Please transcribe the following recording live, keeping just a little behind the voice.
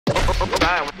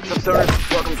Alright, what's up,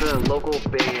 stoners? Welcome to the local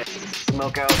band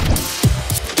Smokeout.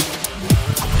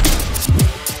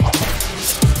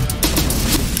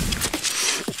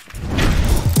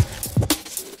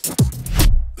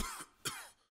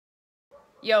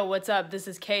 Yo, what's up? This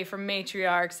is Kay from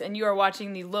Matriarchs, and you are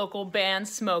watching the local band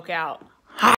Smokeout.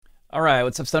 Alright,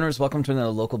 what's up, stoners? Welcome to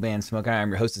another local band Smokeout. I'm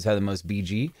your host, How the Most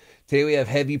BG. Today we have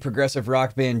heavy progressive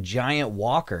rock band Giant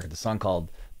Walker, the song called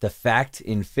The Fact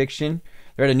in Fiction.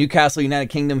 They're at a Newcastle, United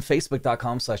Kingdom,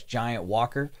 Facebook.com/Giant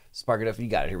Walker. Spark it up if you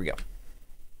got it. Here we go.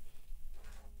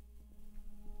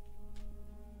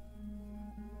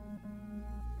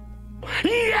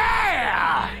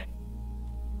 Yeah!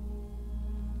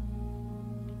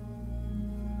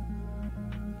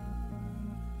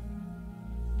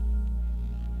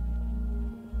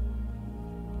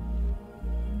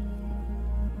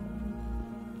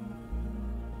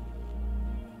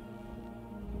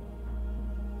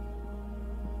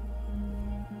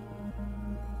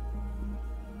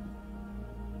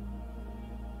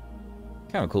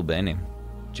 Kind of a cool band name.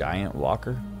 Giant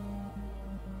Walker.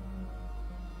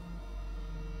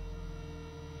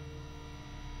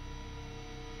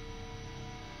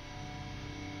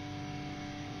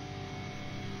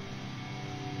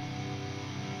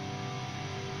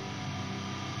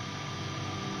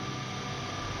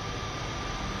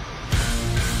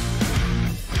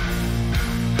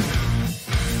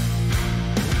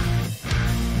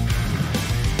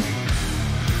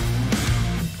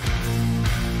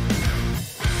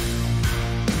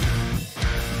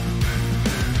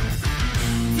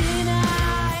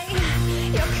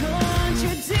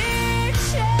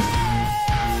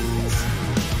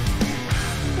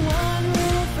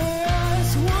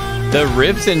 The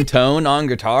riffs and tone on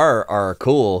guitar are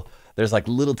cool. There's like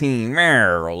little teeny,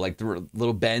 like the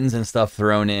little bends and stuff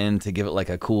thrown in to give it like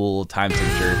a cool time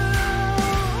signature.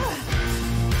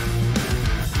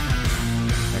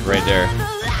 Like right there.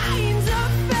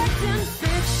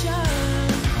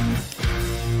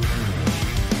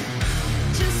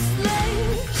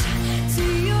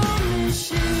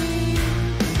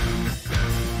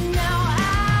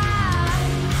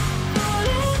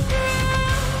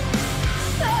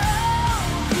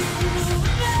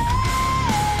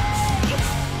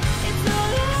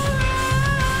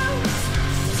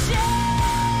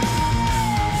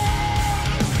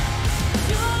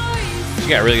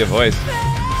 She got a really good voice.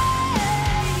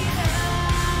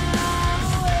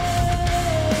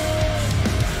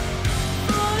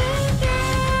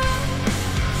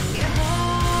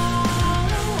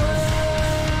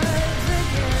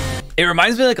 It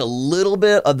reminds me like a little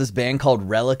bit of this band called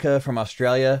Relica from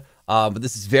Australia, but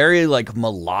this is very like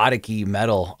melodic-y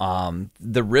metal.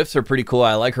 The riffs are pretty cool.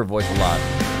 I like her voice a lot.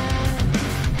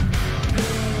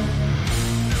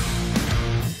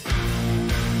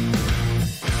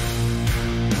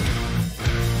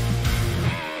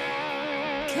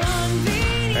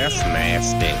 That's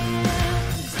nasty.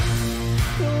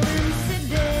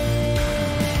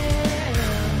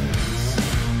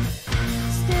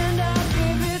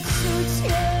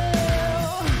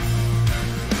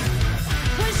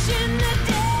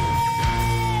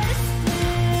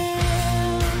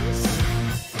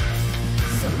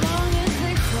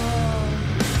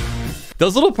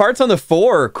 Those little parts on the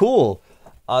 4 are cool.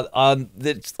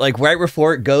 That's like right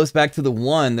before it goes back to the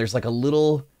 1, there's like a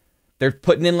little... They're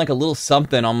putting in like a little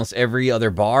something almost every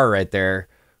other bar right there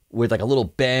with like a little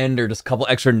bend or just a couple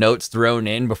extra notes thrown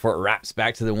in before it wraps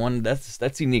back to the 1.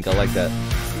 That's unique. I like that.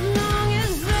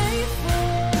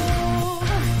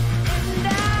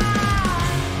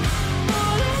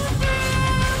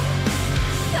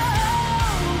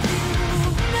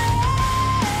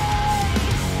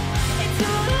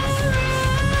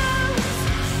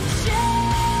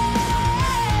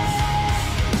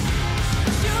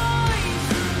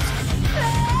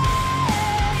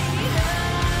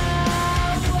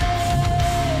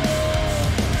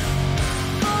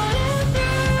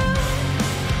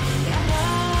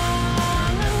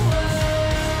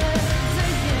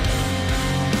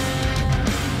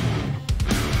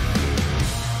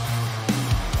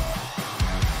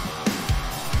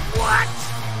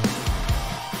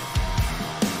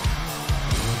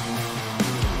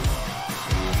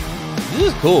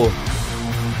 This is cool.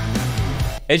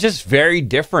 It's just very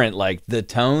different, like the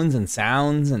tones and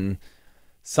sounds and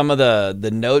some of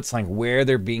the notes, like where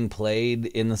they're being played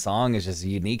in the song is just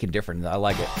unique and different. I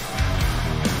like it.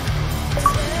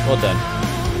 Well done.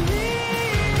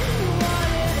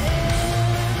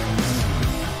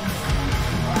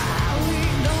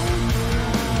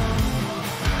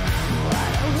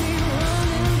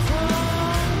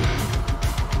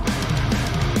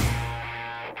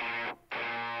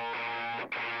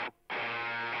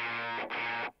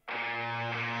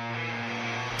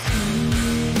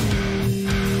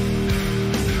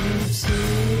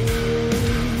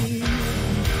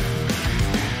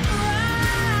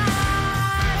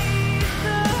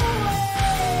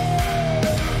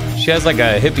 She has like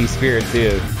a hippie spirit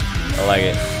too. I like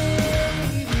it.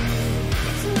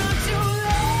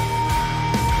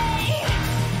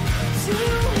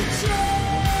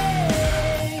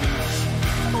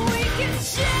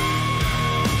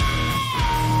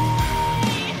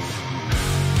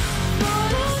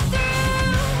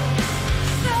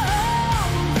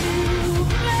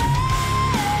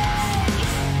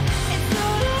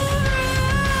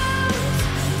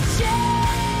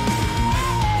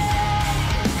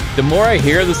 The more I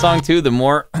hear the song too, the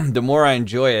more I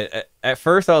enjoy it. At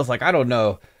first I was like, I don't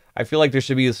know. I feel like there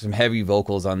should be some heavy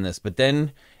vocals on this, but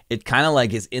then it kind of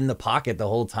like is in the pocket the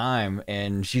whole time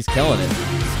and she's killing it.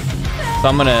 So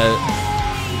I'm gonna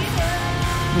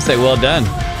say well done.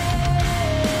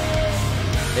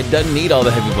 It doesn't need all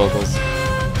the heavy vocals.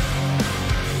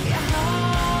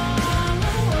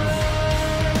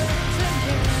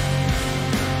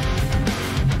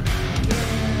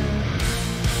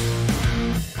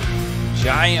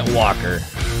 Giant Walker.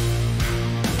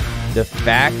 The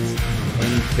Fact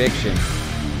and Fiction.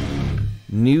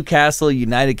 Newcastle,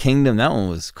 United Kingdom. That one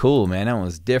was cool, man. That one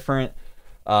was different.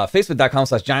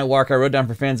 Facebook.com/Giant Walker. I wrote down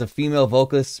for fans of female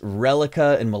vocalists,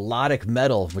 Relica and melodic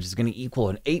metal, which is going to equal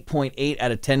an 8.8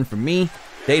 out of 10 for me.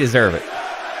 They deserve it.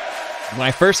 When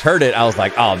I first heard it, I was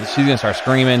like, oh, she's going to start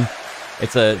screaming.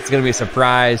 It's going to be a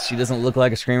surprise. She doesn't look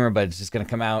like a screamer, but it's just going to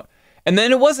come out. And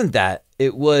then it wasn't that.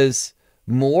 It was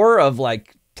more of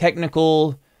like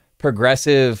technical,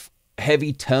 progressive,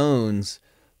 heavy tones,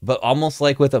 but almost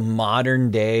like with a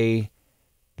modern day,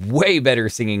 way better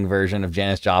singing version of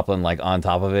Janis Joplin, like on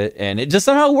top of it. And it just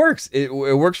somehow works. It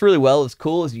works really well. It's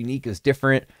cool. It's unique. It's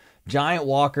different. Giant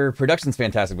Walker. Production's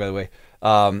fantastic, by the way.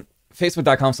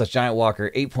 Facebook.com/Giant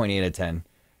Walker. 8.8 out of 10.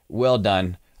 Well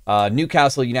done.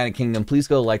 Newcastle, United Kingdom. Please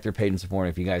go like their page and support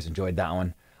if you guys enjoyed that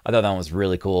one. I thought that one was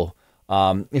really cool.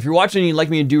 If you're watching and you'd like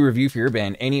me to do a review for your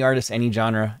band, any artist, any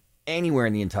genre, anywhere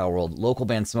in the entire world,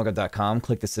 localbandsmokeout.com,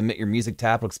 click the Submit Your Music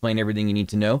tab. It'll explain everything you need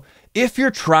to know. If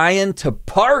you're trying to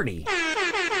party,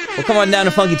 well, come on down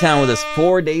to Funky Town with us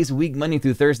 4 days a week, Monday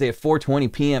through Thursday at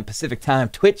 4:20 p.m. Pacific Time,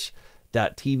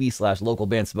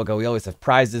 twitch.tv/localbandsmokeout. We always have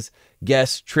prizes,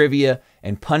 guests, trivia,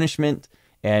 and punishment.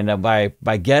 And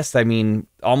by guests, I mean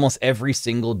almost every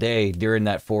single day during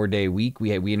that 4-day week,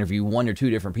 we interview 1 or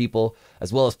 2 different people,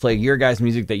 as well as play your guys'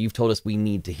 music that you've told us we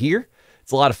need to hear.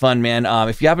 It's a lot of fun, man.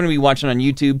 If you happen to be watching on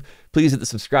YouTube, please hit the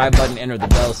subscribe button, enter the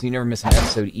bell, so you never miss an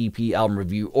episode, EP, album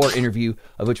review, or interview,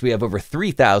 of which we have over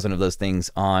 3,000 of those things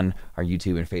on our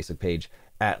YouTube and Facebook page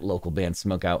at Local Band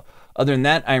Smokeout. Other than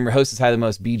that, I am your hostess, High the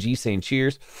Most, BG, saying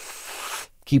cheers.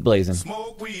 Keep blazing.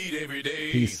 Smoke weed every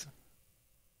day. Peace.